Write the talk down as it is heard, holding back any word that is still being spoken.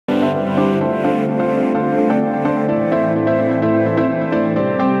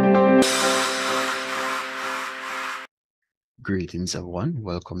Greetings everyone,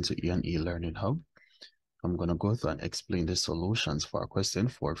 welcome to E&E Learning Hub. I'm going to go through and explain the solutions for question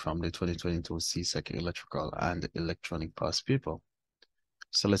 4 from the 2022 CSEC Electrical and Electronic Past Paper.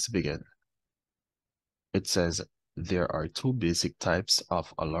 So let's begin. It says there are two basic types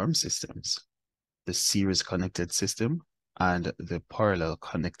of alarm systems, the series connected system and the parallel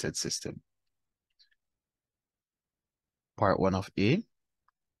connected system. Part 1 of A,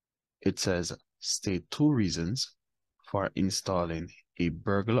 it says state two reasons for installing a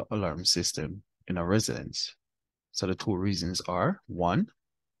burglar alarm system in a residence. So the two reasons are, one,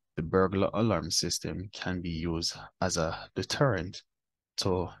 the burglar alarm system can be used as a deterrent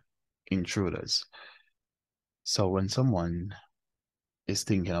to intruders. So when someone is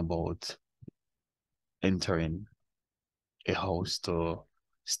thinking about entering a house to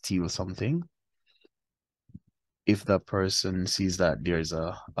steal something, if that person sees that there's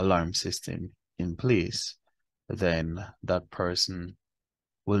a alarm system in place, then that person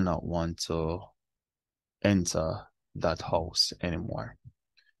will not want to enter that house anymore.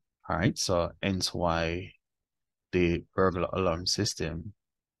 All right, so hence why the burglar alarm system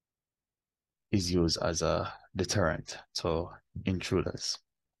is used as a deterrent to intruders.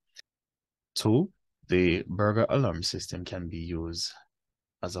 Two, the burglar alarm system can be used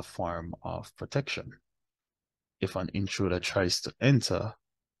as a form of protection. If an intruder tries to enter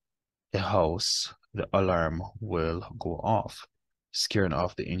a house, the alarm will go off, scaring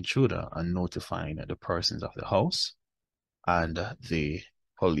off the intruder and notifying the persons of the house and the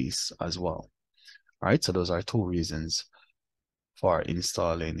police as well. All right, so those are two reasons for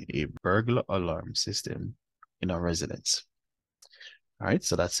installing a burglar alarm system in a residence. All right,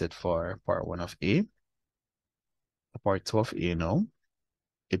 so that's it for part 1 of A. Part 2 of A now,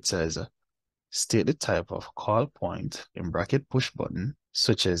 it says state the type of call point in bracket push button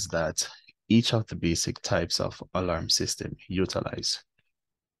switches that each of the basic types of alarm system utilize.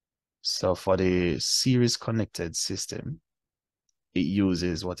 So for the series connected system, it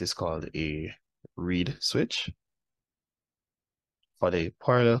uses what is called a reed switch. For the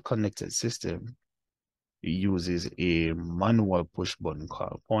parallel connected system, it uses a manual push button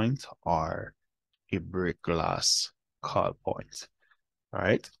call point or a break glass call point. All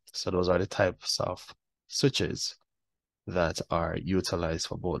right, so those are the types of switches that are utilized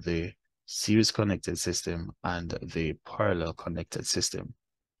for both the series connected system and the parallel connected system.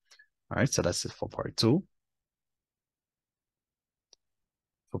 All right, so that's it for part 2.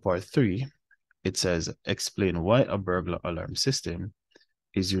 For part 3, it says explain why a burglar alarm system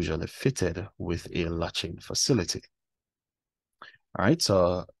is usually fitted with a latching facility. All right,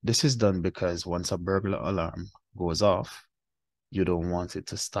 so this is done because once a burglar alarm goes off, you don't want it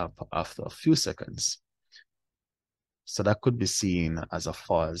to stop after a few seconds. So that could be seen as a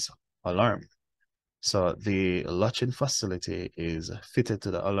false alarm. So the latching facility is fitted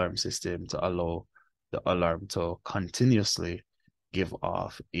to the alarm system to allow the alarm to continuously give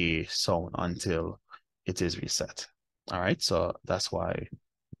off a sound until it is reset. All right, so that's why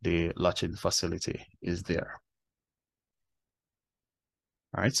the latching facility is there.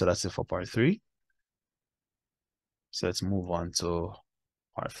 All right, so that's it for part 3. So let's move on to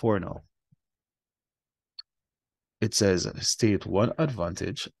part 4 now. It says state one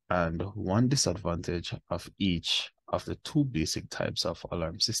advantage and one disadvantage of each of the two basic types of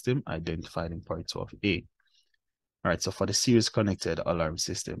alarm system identified in part 2 of A. All right, so for the series connected alarm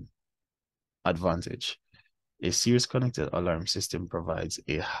system, advantage. A series connected alarm system provides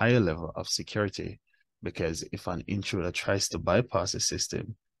a higher level of security because if an intruder tries to bypass the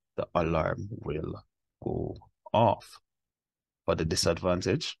system, the alarm will go off. For the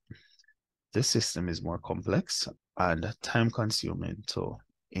disadvantage, this system is more complex and time-consuming to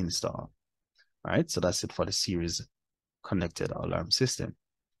install. All right, so that's it for the series connected alarm system.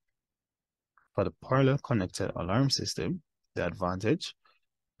 For the parallel connected alarm system, the advantage,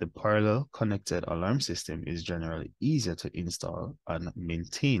 the parallel connected alarm system is generally easier to install and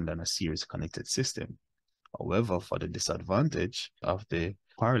maintain than a series connected system. However, for the disadvantage of the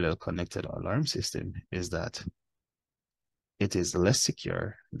parallel connected alarm system is that it is less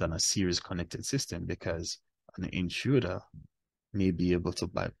secure than a series connected system because an intruder may be able to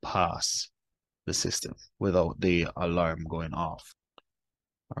bypass the system without the alarm going off.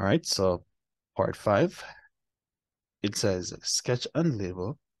 All right, so part 5, it says sketch and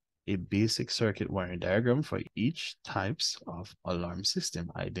label a basic circuit wiring diagram for each types of alarm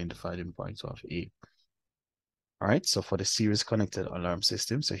system identified in part 2 of A. All right, so for the series connected alarm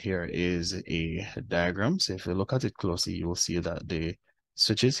system, so here is a diagram. So if you look at it closely, you will see that the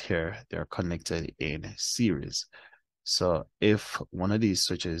switches here, they're connected in series. So if one of these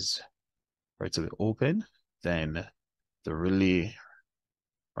switches were to be open, then the relay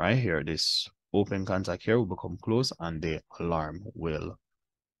right here, this open contact here will become closed and the alarm will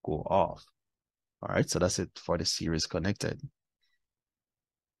go off. All right, so that's it for the series connected.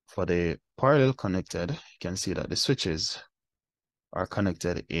 For the parallel connected, you can see that the switches are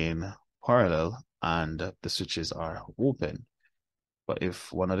connected in parallel and the switches are open. But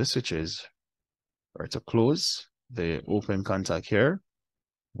if one of the switches were to close, the open contact here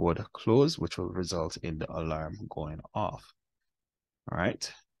would close, which will result in the alarm going off. All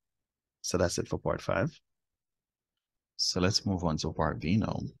right, so that's it for part 5. So let's move on to part B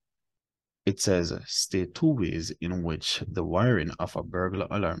now. It says, state 2 ways in which the wiring of a burglar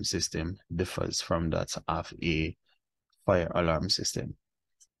alarm system differs from that of a fire alarm system.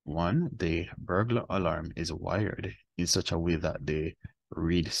 1. The burglar alarm is wired in such a way that the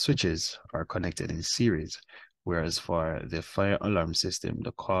reed switches are connected in series, whereas for the fire alarm system,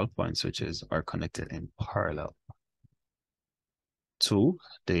 the call point switches are connected in parallel. 2.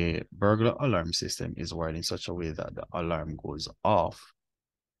 The burglar alarm system is wired in such a way that the alarm goes off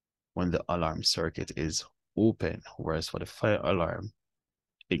when the alarm circuit is open, whereas for the fire alarm,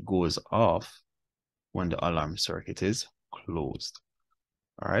 it goes off when the alarm circuit is closed.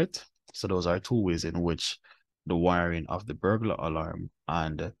 All right, so those are 2 ways in which the wiring of the burglar alarm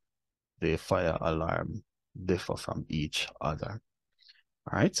and the fire alarm differ from each other.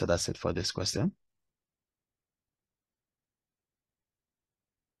 All right, so that's it for this question.